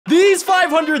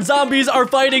500 zombies are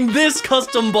fighting this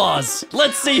custom boss.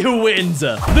 Let's see who wins.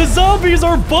 The zombies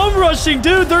are bum rushing,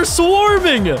 dude. They're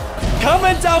swarming.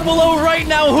 Comment down below right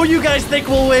now who you guys think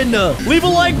will win. Leave a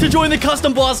like to join the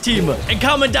custom boss team. And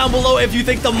comment down below if you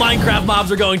think the Minecraft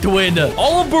mobs are going to win.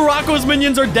 All of Baracco's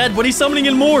minions are dead, but he's summoning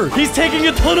in more. He's taking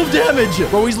a ton of damage.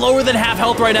 Bro, he's lower than half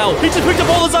health right now. He just picked up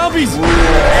all the zombies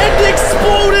and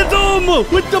exploded them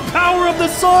with the power of the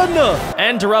sun.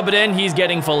 And to rub it in, he's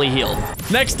getting fully healed.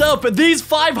 Next up, these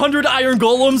 500 iron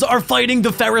golems are fighting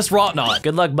the Ferris Rotnot.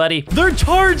 Good luck, buddy. They're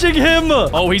charging him.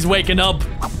 Oh, he's waking up.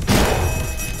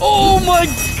 Oh my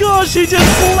gosh, he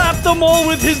just slapped them all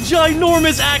with his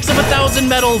ginormous axe of 1,000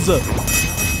 metals.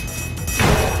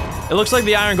 It looks like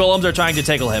the iron golems are trying to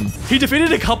tickle him. He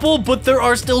defeated a couple, but there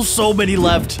are still so many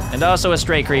left. And also a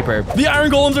stray creeper. The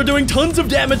iron golems are doing tons of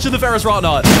damage to the Ferris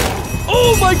Rotnot.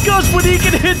 Oh my gosh, but he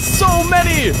can hit so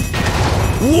many.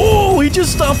 Whoa, he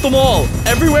just stomped them all.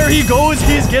 Everywhere he goes,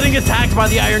 he's getting attacked by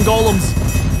the iron golems.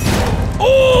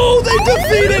 Oh, they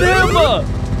defeated him.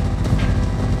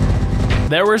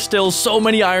 There were still so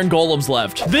many iron golems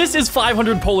left. This is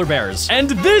 500 polar bears. And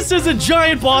this is a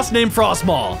giant boss named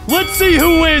Frostmaw. Let's see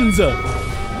who wins. The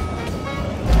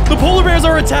polar bears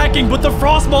are attacking, but the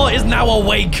Frostmaw is now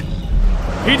awake.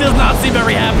 He does not seem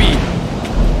very happy.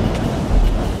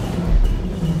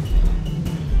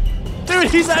 Dude,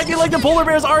 he's acting like the polar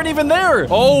bears aren't even there.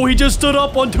 Oh, he just stood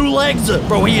up on 2 legs.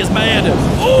 Bro, he is mad.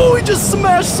 Oh, he just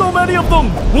smashed so many of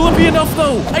them. Will it be enough,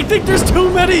 though? I think there's too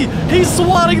many. He's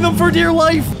swatting them for dear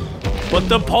life. But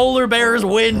the polar bears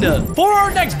win. For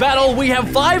our next battle, we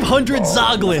have 500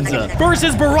 Zoglins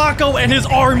versus Baracco and his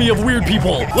army of weird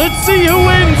people. Let's see who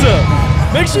wins.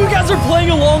 Make sure you guys are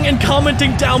playing along and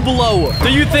commenting down below. Do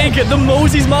you think the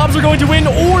Mosey's mobs are going to win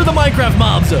or the Minecraft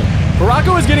mobs?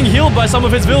 Baracco is getting healed by some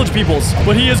of his village peoples,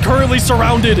 but he is currently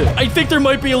surrounded. I think there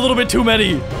might be a little bit too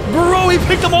many. Bro, he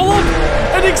picked them all up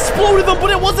and exploded them,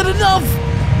 but it wasn't enough.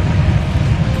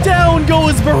 Down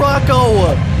goes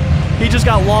Baracco. He just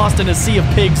got lost in a sea of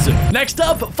pigs. Next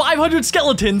up, 500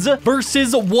 skeletons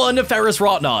versus 1 Ferris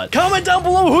Rotnot. Comment down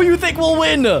below who you think will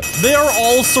win. They are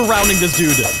all surrounding this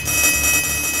dude.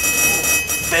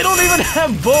 They don't even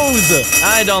have bows.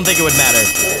 I don't think it would matter.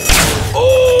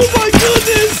 Oh my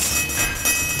goodness.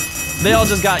 They all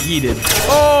just got yeeted.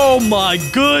 Oh my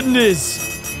goodness.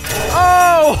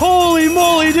 Oh, holy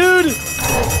moly, dude.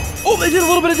 Oh, they did a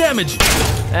little bit of damage.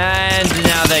 And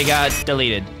now they got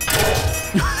deleted.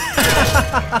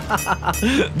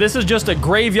 This is just a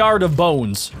graveyard of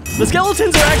bones. The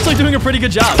skeletons are actually doing a pretty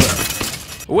good job.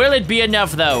 Will it be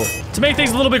enough, though? To make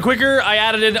things a little bit quicker, I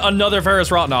added in another Ferris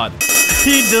Rotnot.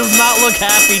 He does not look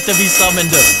happy to be summoned.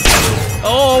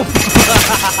 Oh,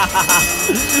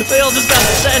 they all just got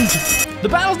sent. The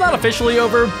battle's not officially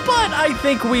over, but I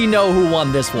think we know who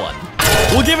won this one.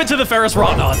 We'll give it to the Ferris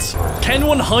Rotnots. Can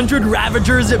 100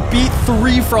 Ravagers beat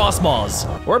 3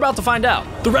 Frostmaws? We're about to find out.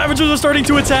 The Ravagers are starting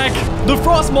to attack. The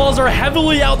Frostmaws are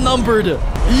heavily outnumbered.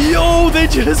 Yo, they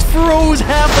just froze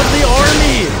half of the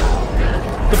army.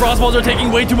 The Frostmaws are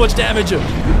taking way too much damage.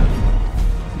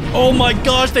 Oh my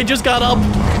gosh, they just got up.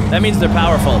 That means they're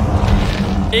powerful.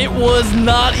 It was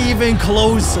not even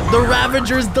close. The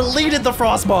Ravagers deleted the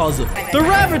Frostmaws. The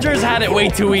Ravagers had it way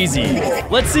too easy.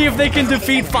 Let's see if they can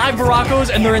defeat 5 Baraccos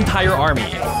and their entire army.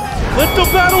 Let the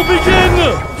battle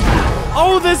begin!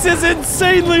 Oh, this is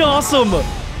insanely awesome.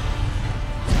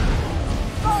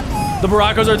 The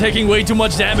Baraccos are taking way too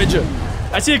much damage.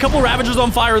 I see a couple Ravagers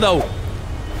on fire, though.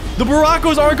 The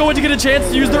Baraccos aren't going to get a chance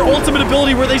to use their ultimate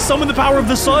ability where they summon the power of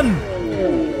the sun.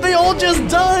 They all just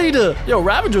died. Yo,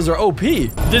 Ravagers are OP.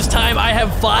 This time, I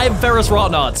have 5 Ferris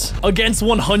Rotnots against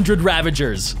 100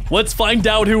 Ravagers. Let's find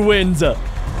out who wins.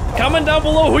 Comment down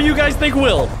below who you guys think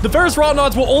will. The Ferris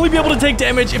Rotnots will only be able to take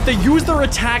damage if they use their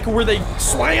attack where they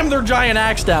slam their giant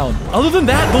axe down. Other than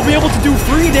that, they'll be able to do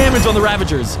free damage on the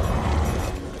Ravagers.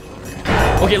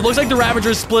 Okay, it looks like the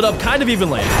Ravagers split up kind of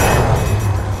evenly.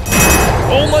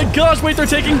 Oh my gosh, wait, they're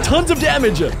taking tons of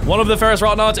damage. One of the Ferris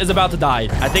Rotnots is about to die.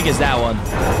 I think it's that one.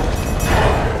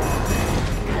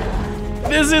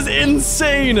 This is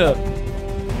insane.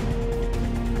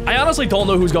 I honestly don't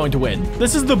know who's going to win.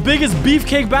 This is the biggest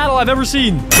beefcake battle I've ever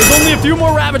seen. There's only a few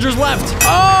more Ravagers left.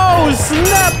 Oh,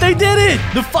 snap, they did it.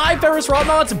 The 5 Ferris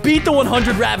Rotnots beat the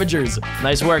 100 Ravagers.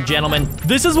 Nice work, gentlemen.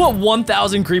 This is what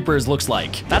 1,000 creepers looks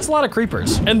like. That's a lot of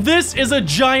creepers. And this is a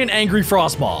giant angry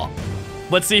Frostmaw.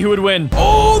 Let's see who would win.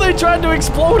 Oh, they tried to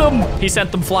explode him. He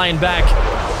sent them flying back.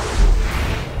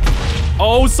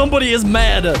 Oh, somebody is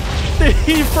mad.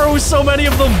 He froze so many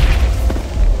of them.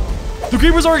 The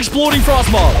creepers are exploding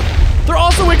Frostmaw. They're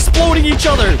also exploding each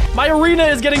other. My arena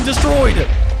is getting destroyed.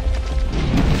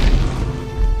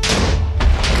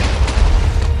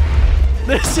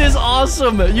 This is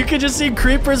awesome. You can just see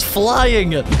creepers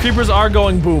flying. The creepers are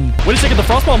going boom. Wait a second, the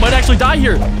frostball might actually die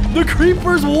here. The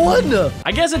creepers won.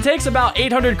 I guess it takes about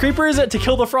 800 creepers to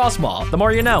kill the frostball. The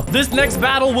more you know. This next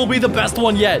battle will be the best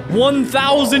one yet.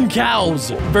 1,000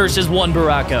 cows versus 1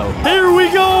 Barako. Here we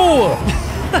go.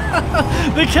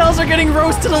 The cows are getting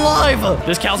roasted alive.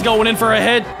 This cow's going in for a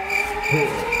hit.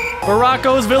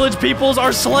 Barako's village peoples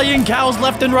are slaying cows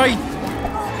left and right.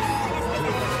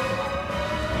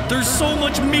 There's so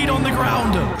much meat on the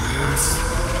ground.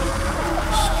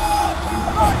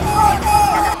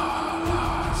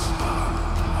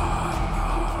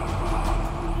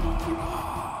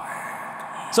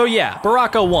 So yeah,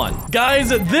 Barako won. Guys,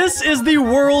 this is the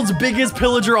world's biggest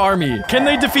pillager army. Can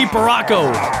they defeat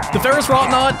Barako, the Ferris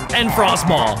Rotnot, and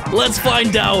Frostmaw? Let's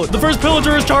find out. The first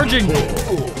pillager is charging.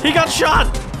 He got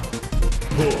shot.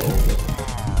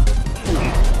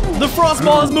 The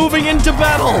Frostmaw is moving into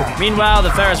battle. Meanwhile, the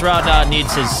Ferris Rotnot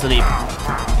needs his sleep.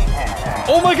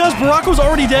 Oh my gosh, Barako's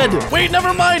already dead. Wait,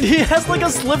 never mind. He has like a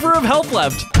sliver of health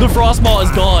left. The Frostmaw is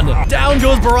gone. Down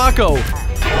goes Barako.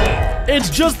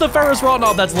 It's just the Ferris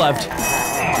Rotnot that's left.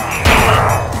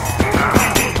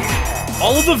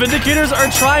 All of the Vindicators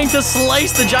are trying to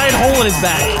slice the giant hole in his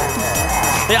back.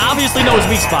 They obviously know his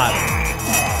weak spot.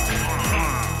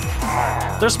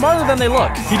 They're smarter than they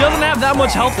look. He doesn't have that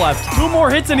much health left. 2 more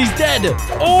hits and he's dead.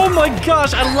 Oh my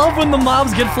gosh, I love when the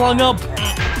mobs get flung up.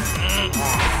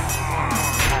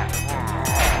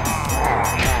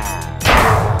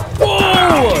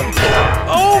 Whoa!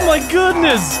 Oh my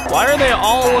goodness! Why are they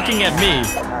all looking at me?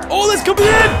 Oh, this could be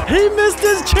it! He missed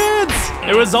his chance!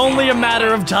 It was only a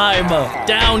matter of time.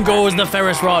 Down goes the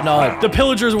Ferris Rotnot. The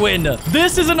pillagers win.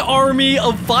 This is an army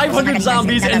of 500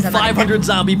 zombies and 500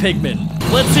 zombie pigmen.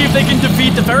 Let's see if they can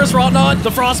defeat the Ferris Rotnot, the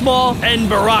Frostmaw, and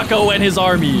Barako and his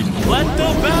army. Let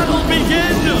the battle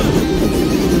begin!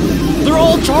 They're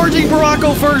all charging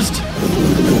Barako first.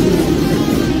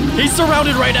 He's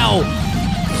surrounded right now.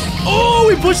 Oh,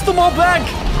 he pushed them all back.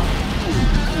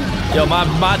 Yo,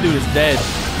 my dude is dead.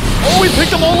 Oh, he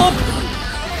picked them all up.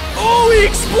 Oh, he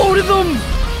exploded them.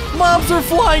 Mobs are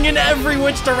flying in every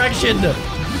which direction.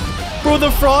 Bro, the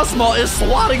Frostmaw is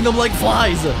swatting them like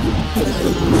flies.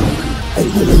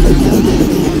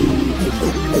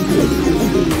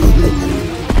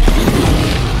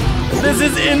 This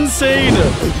is insane.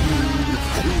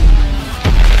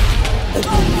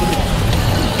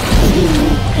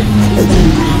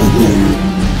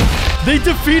 They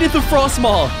defeated the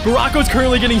Frostmaw. Barako's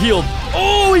currently getting healed.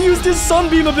 Oh, he used his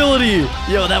Sunbeam ability.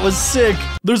 Yo, that was sick.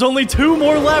 There's only 2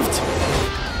 more left.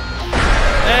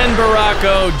 And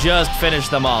Barako just finished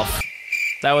them off.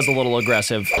 That was a little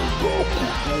aggressive.